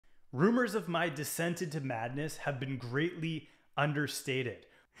Rumors of my descent into madness have been greatly understated.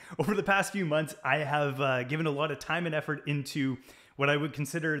 Over the past few months, I have given a lot of time and effort into what I would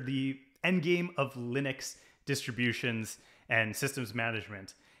consider the endgame of Linux distributions and systems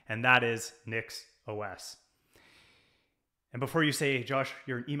management, and that is NixOS. And before you say, Josh,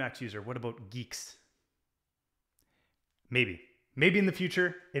 you're an Emacs user, what about geeks? Maybe in the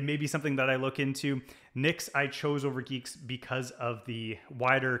future, it may be something that I look into. Nix I chose over geeks because of the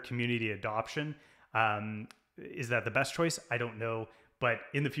wider community adoption. Is that the best choice? I don't know. But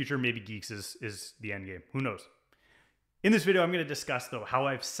in the future, maybe geeks is the end game. Who knows? In this video, I'm going to discuss, though, how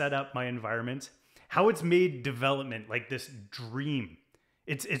I've set up my environment, how it's made development like this dream.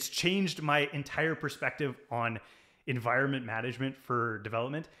 It's changed my entire perspective on environment management for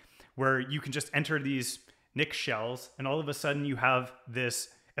development, where you can just enter these Nix shells, and all of a sudden you have this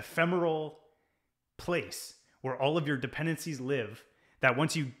ephemeral place where all of your dependencies live, that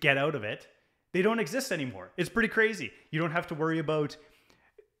once you get out of it, they don't exist anymore. It's pretty crazy. You don't have to worry about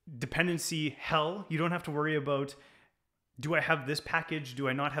dependency hell. You don't have to worry about, do I have this package? Do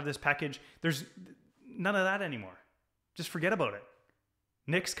I not have this package? There's none of that anymore. Just forget about it.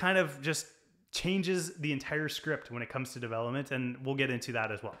 Nix kind of just changes the entire script when it comes to development, and we'll get into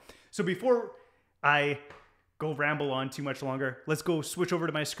that as well. So before I go ramble on too much longer, let's go switch over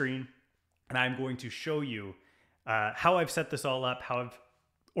to my screen, and I'm going to show you how I've set this all up, how I've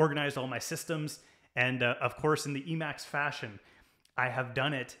organized all my systems, and of course, in the Emacs fashion, I have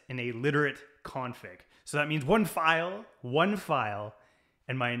done it in a literate config. So that means one file,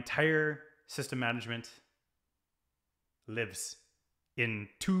 and my entire system management lives in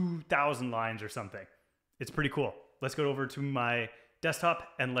 2,000 lines or something. It's pretty cool. Let's go over to my desktop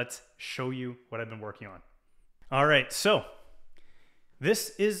and let's show you what I've been working on. All right, so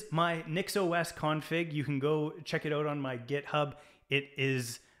this is my NixOS config. You can go check it out on my GitHub. It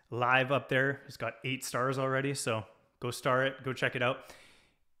is live up there. It's got 8 stars already, so go star it, go check it out.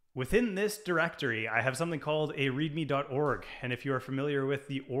 Within this directory, I have something called a readme.org. And if you are familiar with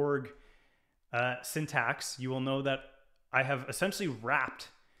the org syntax, you will know that I have essentially wrapped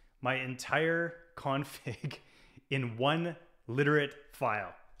my entire config in one literate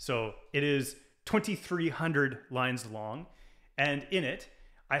file. So it is 2,300 lines long. And in it,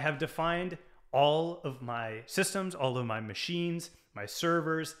 I have defined all of my systems, all of my machines, my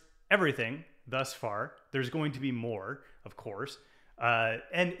servers, everything thus far. There's going to be more, of course.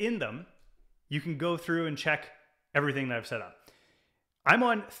 And in them, you can go through and check everything that I've set up. I'm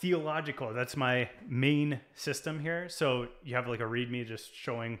on Theological. That's my main system here. So you have like a README just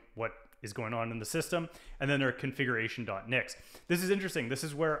showing what is going on in the system. And then there's configuration.nix. This is interesting. This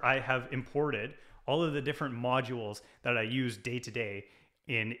is where I have imported all of the different modules that I use day to day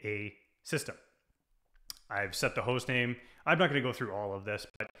in a system. I've set the host name. I'm not going to go through all of this,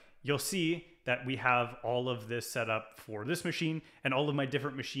 but you'll see that we have all of this set up for this machine, and all of my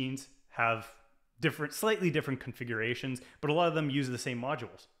different machines have slightly different configurations, but a lot of them use the same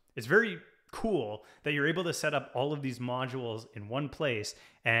modules. It's very cool that you're able to set up all of these modules in one place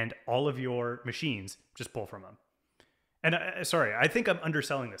and all of your machines just pull from them. And sorry, I think I'm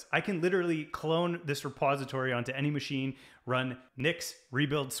underselling this. I can literally clone this repository onto any machine, run nix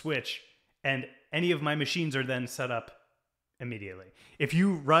rebuild switch, and any of my machines are then set up immediately. If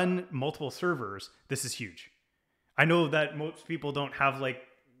you run multiple servers, this is huge. I know that most people don't have like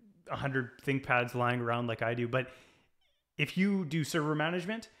 100 ThinkPads lying around like I do, but if you do server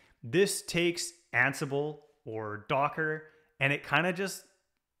management, this takes Ansible or Docker, and it kind of just,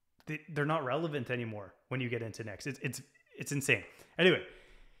 they're not relevant anymore when you get into Nix. It's insane. Anyway,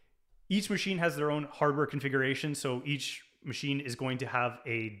 each machine has their own hardware configuration, so each machine is going to have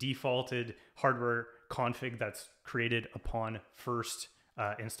a defaulted hardware config that's created upon first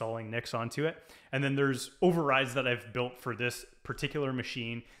installing Nix onto it. And then there's overrides that I've built for this particular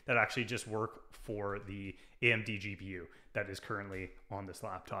machine that actually just work for the AMD GPU that is currently on this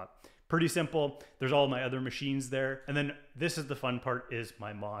laptop. Pretty simple. There's all my other machines there. And then this is the fun part, is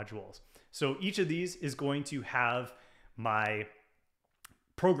my modules. So each of these is going to have my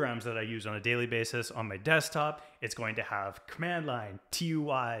programs that I use on a daily basis on my desktop. It's going to have command line,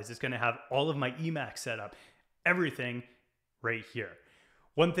 TUIs. It's going to have all of my Emacs set up, everything right here.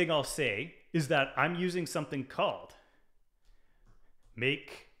 One thing I'll say is that I'm using something called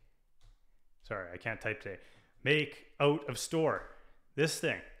make out of store. This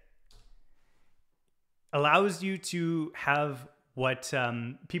thing allows you to have what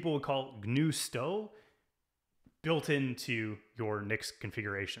people would call GNU stow built into your Nix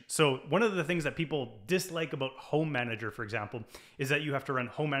configuration. So one of the things that people dislike about Home Manager, for example, is that you have to run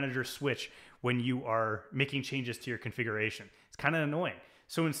Home Manager switch when you are making changes to your configuration. It's kind of annoying.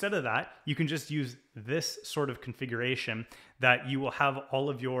 So instead of that, you can just use this sort of configuration that you will have all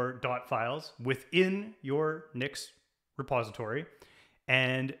of your dot files within your Nix repository.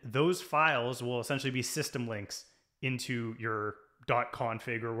 And those files will essentially be system links into your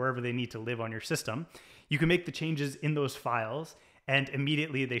 .config or wherever they need to live on your system. You can make the changes in those files and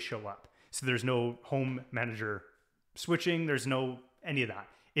immediately they show up. So there's no home manager switching. There's no any of that.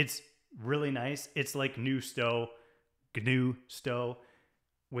 It's really nice. It's like GNU Stow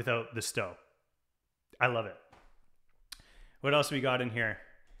without the stow. I love it. What else we got in here?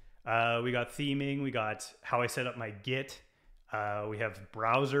 We got theming. We got how I set up my Git. We have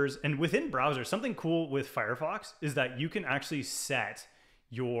browsers. And within browsers, something cool with Firefox is that you can actually set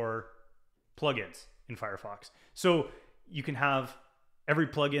your plugins in Firefox. So you can have every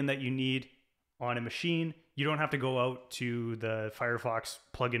plugin that you need on a machine. You don't have to go out to the Firefox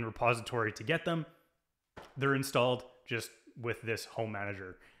plugin repository to get them. They're installed just with this home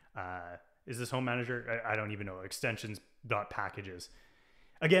manager. Is this home manager? I don't even know. Extensions.packages.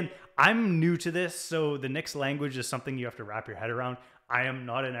 Again, I'm new to this, so the Nix language is something you have to wrap your head around. I am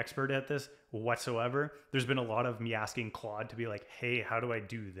not an expert at this whatsoever. There's been a lot of me asking Claude to be like, hey, how do I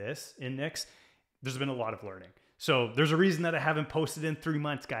do this in Nix? There's been a lot of learning. So there's a reason that I haven't posted in 3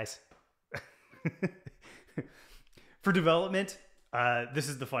 months, guys. For development, this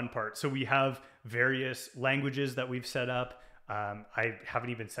is the fun part. So we have various languages that we've set up. I haven't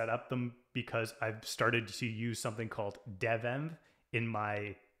even set up them because I've started to use something called devenv in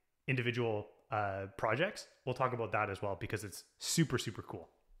my individual projects. We'll talk about that as well because it's super, super cool.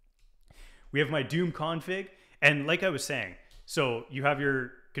 We have my Doom config. And like I was saying, so you have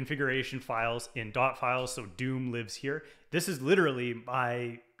your configuration files in dot files. So Doom lives here. This is literally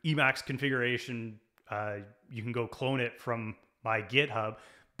my Emacs configuration. You can go clone it from my GitHub,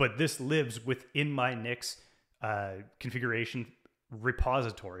 but this lives within my Nix configuration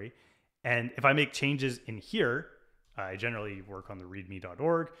repository. And if I make changes in here, I generally work on the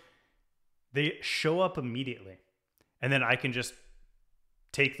readme.org, they show up immediately. And then I can just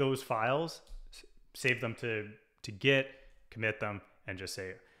take those files, save them to Git, commit them, and just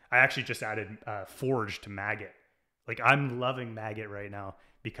say, I actually just added Forge to Maggot. Like I'm loving Maggot right now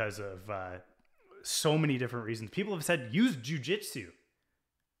because of so many different reasons. People have said, use Jujitsu.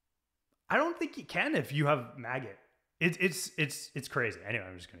 I don't think you can if you have Maggot. It's crazy. Anyway,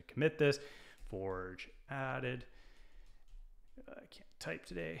 I'm just going to commit this. Forge added. I can't type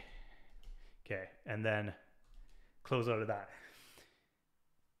today. Okay, and then close out of that.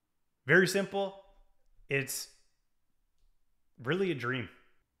 Very simple. It's really a dream.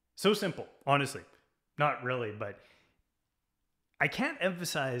 So simple, honestly. Not really, but I can't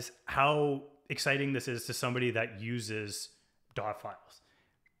emphasize how exciting this is to somebody that uses dot files.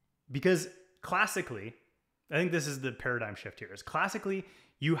 Because classically, I think this is the paradigm shift here, is classically,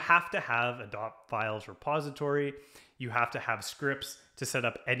 you have to have a dot files repository. You have to have scripts to set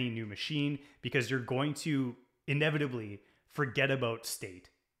up any new machine because you're going to inevitably forget about state.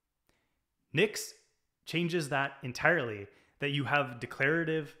 Nix changes that entirely, that you have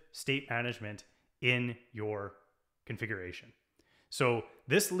declarative state management in your configuration. So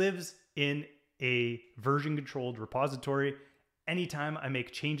this lives in a version controlled repository anytime I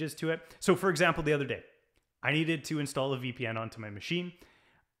make changes to it. So for example, the other day, I needed to install a VPN onto my machine.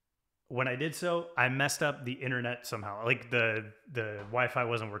 When I did so, I messed up the internet somehow. Like the Wi-Fi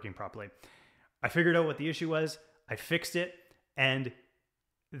wasn't working properly. I figured out what the issue was. I fixed it. And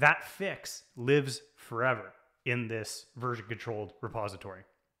that fix lives forever in this version controlled repository.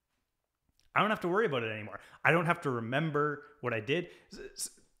 I don't have to worry about it anymore. I don't have to remember what I did.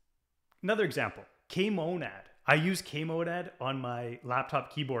 Another example, Kmonad. I use Kmonad on my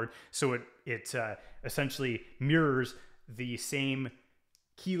laptop keyboard. So it essentially mirrors the same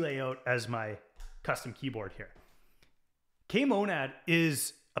key layout as my custom keyboard here. Kmonad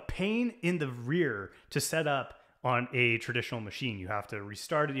is a pain in the rear to set up on a traditional machine. You have to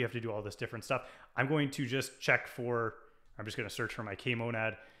restart it. You have to do all this different stuff. I'm going to just check for, I'm just going to search for my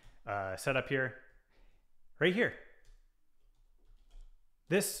Kmonad setup here. Right here.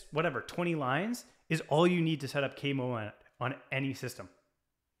 This, whatever, 20 lines is all you need to set up Kmonad on any system.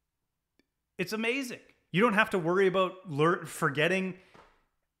 It's amazing. You don't have to worry about forgetting.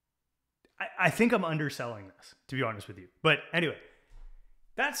 I think I'm underselling this, to be honest with you. But anyway,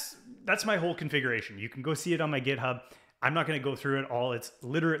 that's my whole configuration. You can go see it on my GitHub. I'm not going to go through it all. It's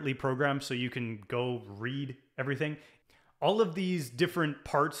literally programmed so you can go read everything. All of these different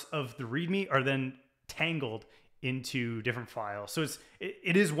parts of the README are then tangled into different files. So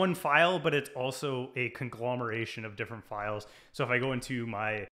it is one file, but it's also a conglomeration of different files. So if I go into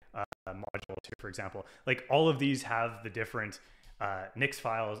my modules here, for example, like all of these have the different Nix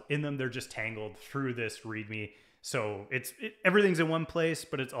files in them. They're just tangled through this README. So everything's in one place,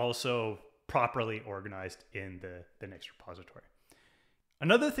 but it's also properly organized in the Nix repository.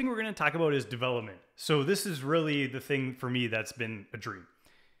 Another thing we're going to talk about is development. So this is really the thing for me that's been a dream.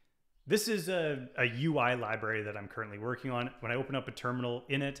 This is a UI library that I'm currently working on. When I open up a terminal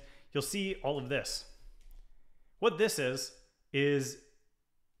in it, you'll see all of this. What this is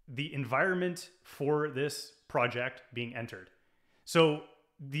the environment for this project being entered. So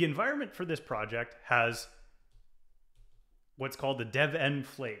the environment for this project has what's called the devenv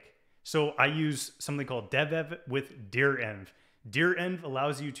flake. So I use something called devenv with direnv. Direnv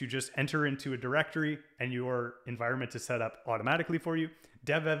allows you to just enter into a directory and your environment is set up automatically for you.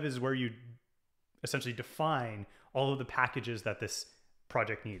 Devenv is where you essentially define all of the packages that this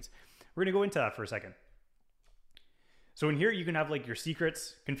project needs. We're going to go into that for a second. So in here, you can have like your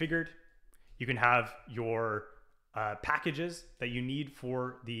secrets configured. You can have your packages that you need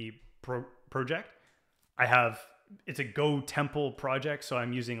for the project. It's a Go Temple project, so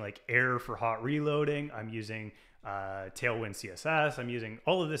I'm using like Air for hot reloading. I'm using Tailwind CSS. I'm using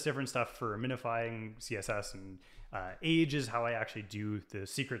all of this different stuff for minifying CSS, and age is how I actually do the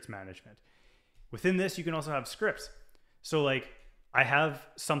secrets management. Within this, you can also have scripts. So like I have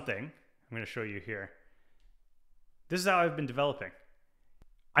something, I'm going to show you here. This is how I've been developing.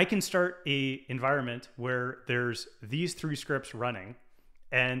 I can start a environment where there's these 3 scripts running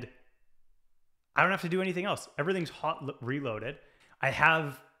and I don't have to do anything else. Everything's hot reloaded. I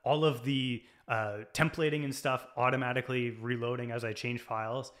have all of the templating and stuff automatically reloading as I change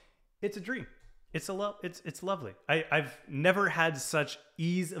files. It's a dream. It's lovely. I've never had such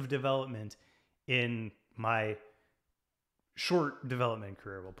ease of development in my short development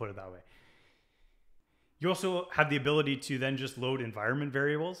career, we'll put it that way. You also have the ability to then just load environment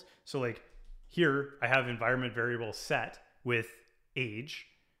variables. So like here, I have environment variables set with age,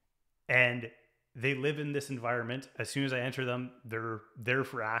 and they live in this environment. As soon as I enter them, they're there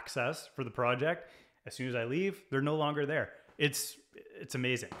for access for the project. As soon as I leave, they're no longer there. It's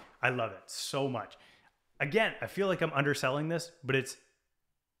amazing. I love it so much. Again, I feel like I'm underselling this, but it's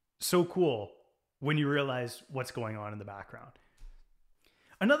so cool when you realize what's going on in the background.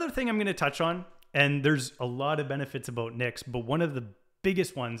 Another thing I'm going to touch on, and there's a lot of benefits about Nix, but one of the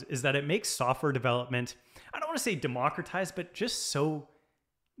biggest ones is that it makes software development, I don't want to say democratized, but just so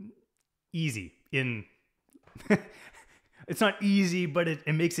easy. It's not easy, but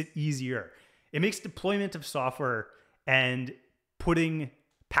it makes it easier. It makes deployment of software and putting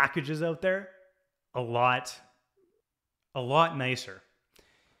packages out there a lot nicer.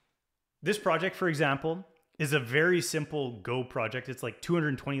 This project, for example, is a very simple Go project. It's like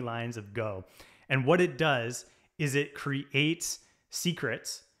 220 lines of Go. And what it does is it creates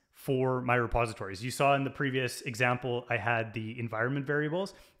secrets for my repositories. You saw in the previous example, I had the environment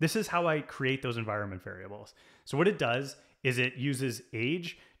variables. This is how I create those environment variables. So what it does is it uses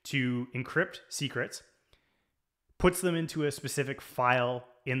age to encrypt secrets, puts them into a specific file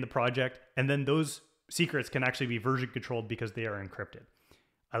in the project, and then those secrets can actually be version controlled because they are encrypted.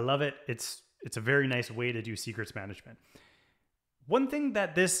 I love it. It's a very nice way to do secrets management. One thing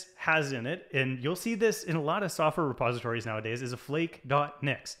that this has in it, and you'll see this in a lot of software repositories nowadays, is a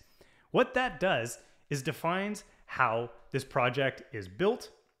flake.nix. What that does is defines how this project is built,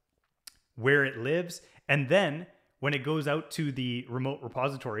 where it lives, and then when it goes out to the remote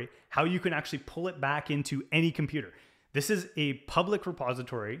repository, how you can actually pull it back into any computer. This is a public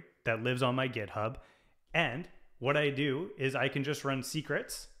repository that lives on my GitHub, and what I do is I can just run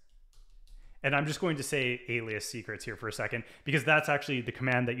secrets. And I'm just going to say alias secrets here for a second, because that's actually the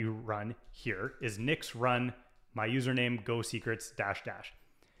command that you run here is nix run my username go secrets --.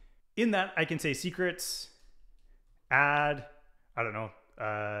 In that, I can say secrets add, I don't know,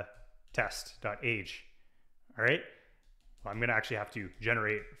 test.age. All right. Well, I'm going to actually have to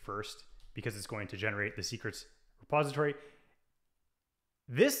generate first because it's going to generate the secrets repository.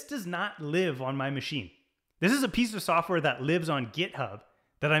 This does not live on my machine. This is a piece of software that lives on GitHub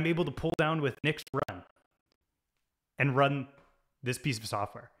that I'm able to pull down with nix run and run this piece of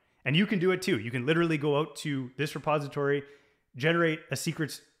software. And you can do it too. You can literally go out to this repository, generate a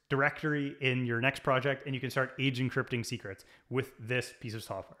secrets directory in your next project, and you can start age encrypting secrets with this piece of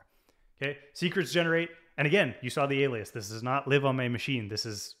software. Okay, secrets generate. And again, you saw the alias. This does not live on my machine. This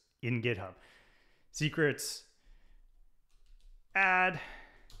is in GitHub. Secrets add,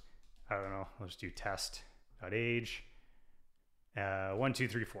 I don't know, let's do test.age. 1, 2,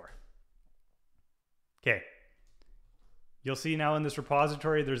 3, 4. Okay. You'll see now in this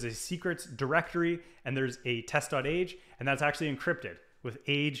repository, there's a secrets directory and there's a test.age, and that's actually encrypted with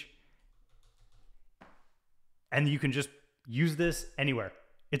age. And you can just use this anywhere.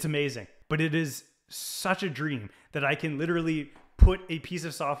 It's amazing, but it is such a dream that I can literally put a piece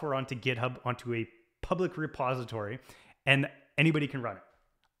of software onto GitHub, onto a public repository, and anybody can run it.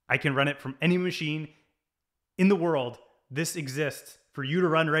 I can run it from any machine in the world. This exists for you to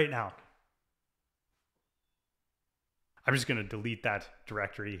run right now. I'm just going to delete that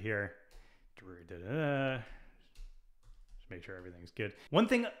directory here. Just make sure everything's good. One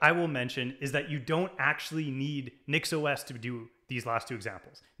thing I will mention is that you don't actually need NixOS to do these last two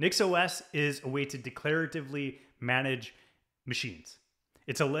examples. NixOS is a way to declaratively manage machines.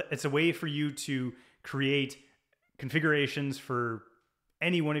 It's a way for you to create configurations for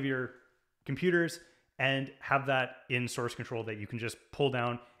any one of your computers and have that in source control that you can just pull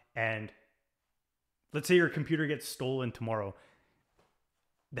down. And let's say your computer gets stolen tomorrow.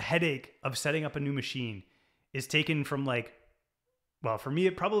 The headache of setting up a new machine is taken from well, for me,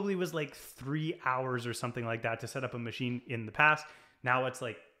 it probably was 3 hours or something like that to set up a machine in the past. Now it's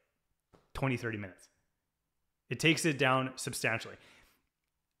 20, 30 minutes. It takes it down substantially.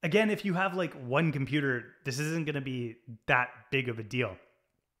 Again, if you have one computer, this isn't going to be that big of a deal.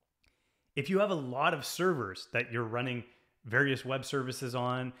 If you have a lot of servers that you're running various web services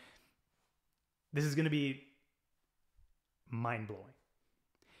on, this is going to be mind-blowing.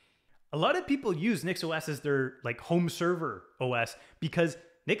 A lot of people use NixOS as their home server OS because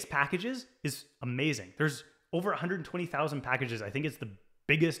Nix packages is amazing. There's over 120,000 packages. I think it's the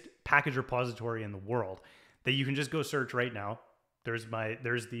biggest package repository in the world that you can just go search right now. There's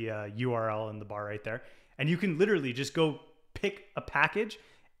the URL in the bar right there. And you can literally just go pick a package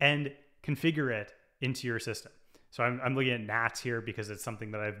and configure it into your system. So I'm looking at NATS here because it's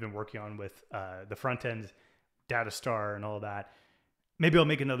something that I've been working on with the front end data star and all of that. Maybe I'll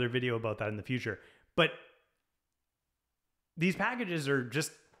make another video about that in the future. But these packages are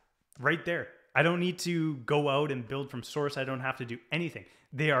just right there. I don't need to go out and build from source. I don't have to do anything.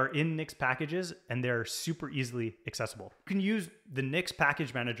 They are in Nix packages and they're super easily accessible. You can use the Nix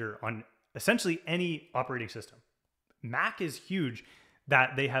package manager on essentially any operating system. Mac is huge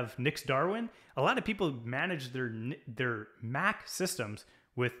that they have Nix Darwin. A lot of people manage their Mac systems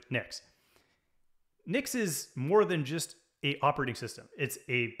with Nix. Nix is more than just an operating system. It's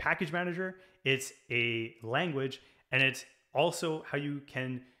a package manager, it's a language, and it's also how you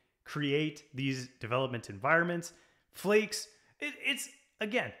can create these development environments. Flakes, it's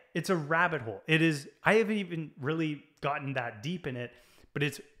a rabbit hole. I haven't even really gotten that deep in it, but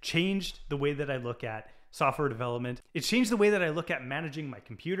it's changed the way that I look at software development. It's changed the way that I look at managing my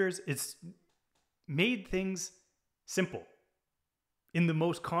computers. It's made things simple in the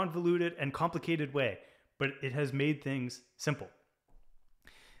most convoluted and complicated way, but it has made things simple.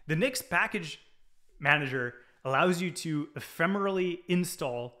 The Nix package manager allows you to ephemerally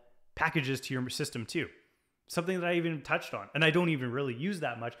install packages to your system too. Something that I even touched on, and I don't even really use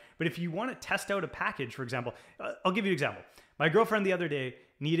that much. But if you want to test out a package, for example, I'll give you an example. My girlfriend the other day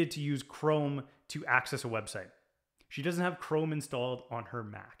needed to use Chrome to access a website. She doesn't have Chrome installed on her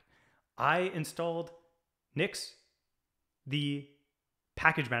Mac. I installed Nix, the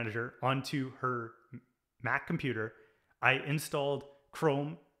package manager, onto her Mac computer. I installed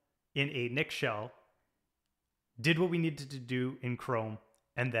Chrome in a Nix shell, did what we needed to do in Chrome,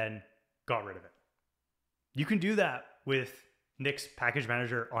 and then got rid of it. You can do that with Nix package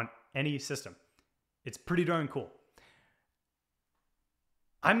manager on any system. It's pretty darn cool.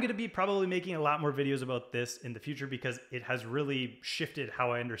 I'm going to be probably making a lot more videos about this in the future because it has really shifted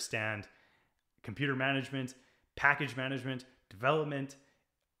how I understand computer management, package management, development,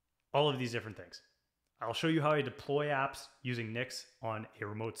 all of these different things. I'll show you how I deploy apps using Nix on a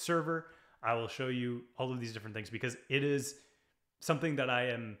remote server. I will show you all of these different things because it is something that I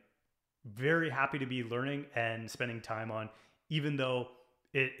am very happy to be learning and spending time on, even though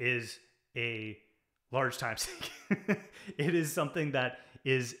it is a large time sink. It is something that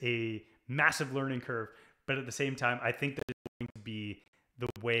is a massive learning curve, but at the same time, I think that it's going to be the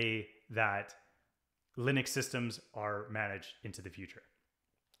way that Linux systems are managed into the future.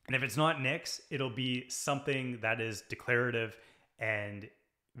 And if it's not Nix, it'll be something that is declarative and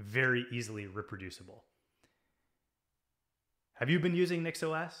very easily reproducible. Have you been using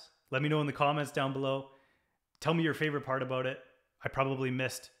NixOS? Let me know in the comments down below. Tell me your favorite part about it. I probably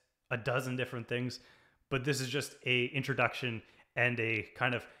missed a dozen different things, but this is just an introduction and a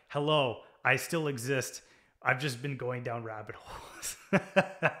kind of, hello, I still exist. I've just been going down rabbit holes.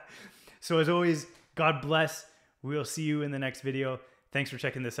 So as always, God bless. We'll see you in the next video. Thanks for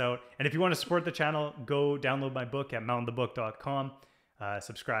checking this out. And if you want to support the channel, go download my book at mountainthebook.com.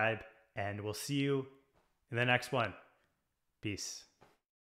 Subscribe, and we'll see you in the next one. Peace.